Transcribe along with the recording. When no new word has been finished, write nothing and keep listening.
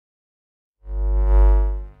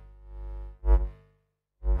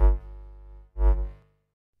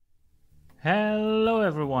Hello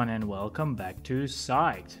everyone and welcome back to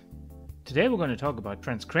Psyched. Today we're going to talk about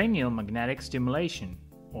transcranial magnetic stimulation,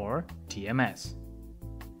 or TMS.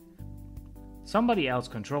 Somebody else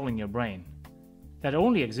controlling your brain. That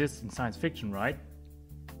only exists in science fiction, right?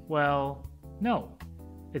 Well, no.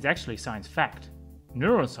 It's actually science fact.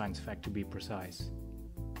 Neuroscience fact to be precise.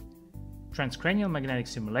 Transcranial magnetic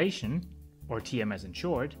stimulation, or TMS in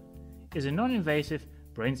short, is a non-invasive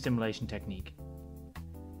brain stimulation technique.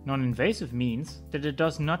 Non-invasive means that it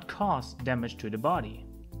does not cause damage to the body.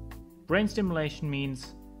 Brain stimulation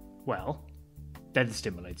means, well, that it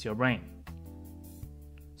stimulates your brain.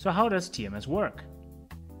 So how does TMS work?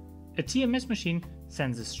 A TMS machine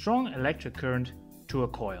sends a strong electric current to a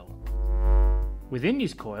coil. Within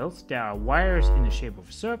these coils there are wires in the shape of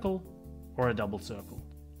a circle or a double circle,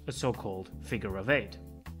 a so-called figure of 8.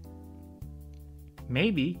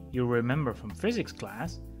 Maybe you remember from physics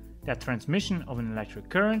class that transmission of an electric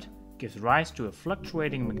current gives rise to a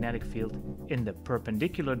fluctuating magnetic field in the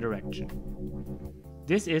perpendicular direction.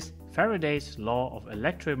 This is Faraday's law of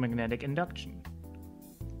electromagnetic induction.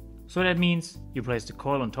 So that means you place the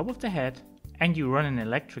coil on top of the head and you run an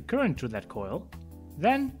electric current through that coil,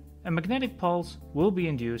 then a magnetic pulse will be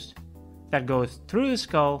induced that goes through the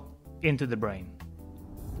skull into the brain.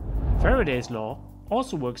 Faraday's law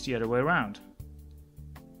also works the other way around.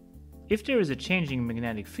 If there is a changing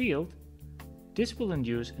magnetic field, this will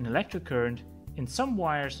induce an electric current in some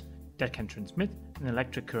wires that can transmit an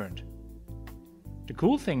electric current. The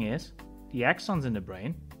cool thing is, the axons in the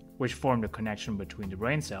brain, which form the connection between the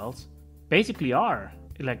brain cells, basically are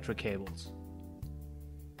electric cables.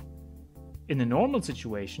 In a normal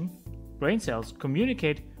situation, brain cells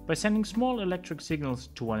communicate by sending small electric signals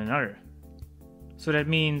to one another. So that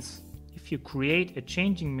means, if you create a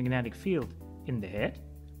changing magnetic field in the head,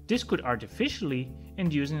 this could artificially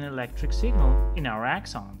induce an electric signal in our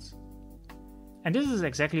axons. And this is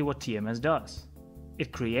exactly what TMS does.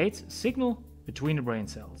 It creates a signal between the brain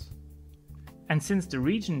cells. And since the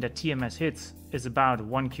region that TMS hits is about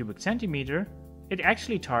 1 cubic centimeter, it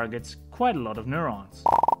actually targets quite a lot of neurons.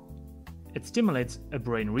 It stimulates a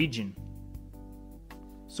brain region.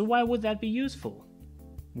 So why would that be useful?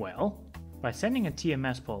 Well, by sending a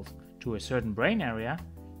TMS pulse to a certain brain area,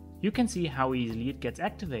 you can see how easily it gets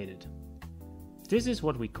activated. This is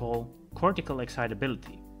what we call cortical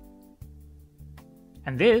excitability.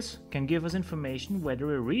 And this can give us information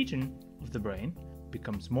whether a region of the brain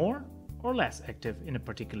becomes more or less active in a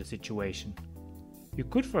particular situation. You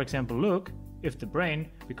could, for example, look if the brain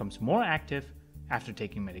becomes more active after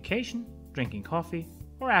taking medication, drinking coffee,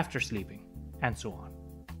 or after sleeping, and so on.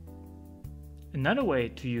 Another way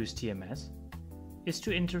to use TMS is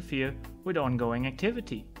to interfere with ongoing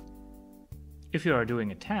activity. If you are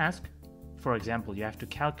doing a task, for example you have to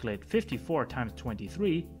calculate 54 times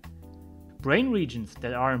 23, brain regions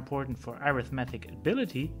that are important for arithmetic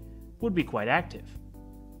ability would be quite active.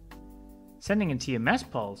 Sending a TMS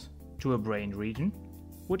pulse to a brain region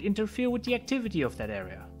would interfere with the activity of that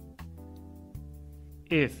area.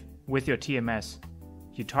 If, with your TMS,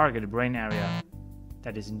 you target a brain area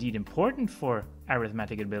that is indeed important for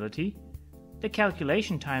arithmetic ability, the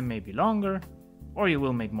calculation time may be longer, or you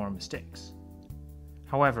will make more mistakes.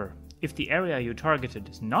 However, if the area you targeted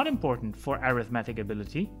is not important for arithmetic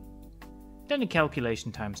ability, then the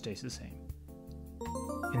calculation time stays the same.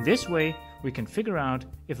 In this way, we can figure out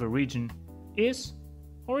if a region is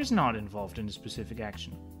or is not involved in a specific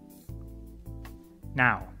action.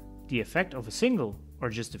 Now, the effect of a single or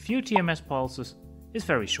just a few TMS pulses is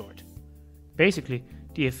very short. Basically,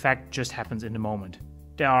 the effect just happens in the moment.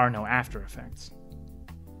 There are no after effects.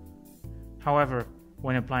 However,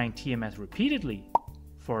 when applying TMS repeatedly,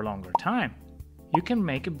 for a longer time, you can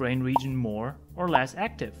make a brain region more or less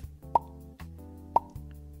active.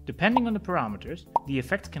 Depending on the parameters, the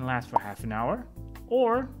effects can last for half an hour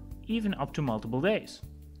or even up to multiple days.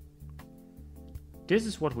 This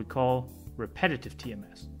is what we call repetitive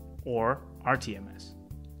TMS, or rTMS.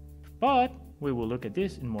 But we will look at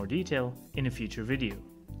this in more detail in a future video.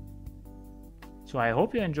 So I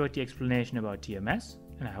hope you enjoyed the explanation about TMS,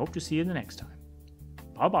 and I hope to see you the next time.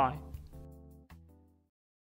 Bye bye!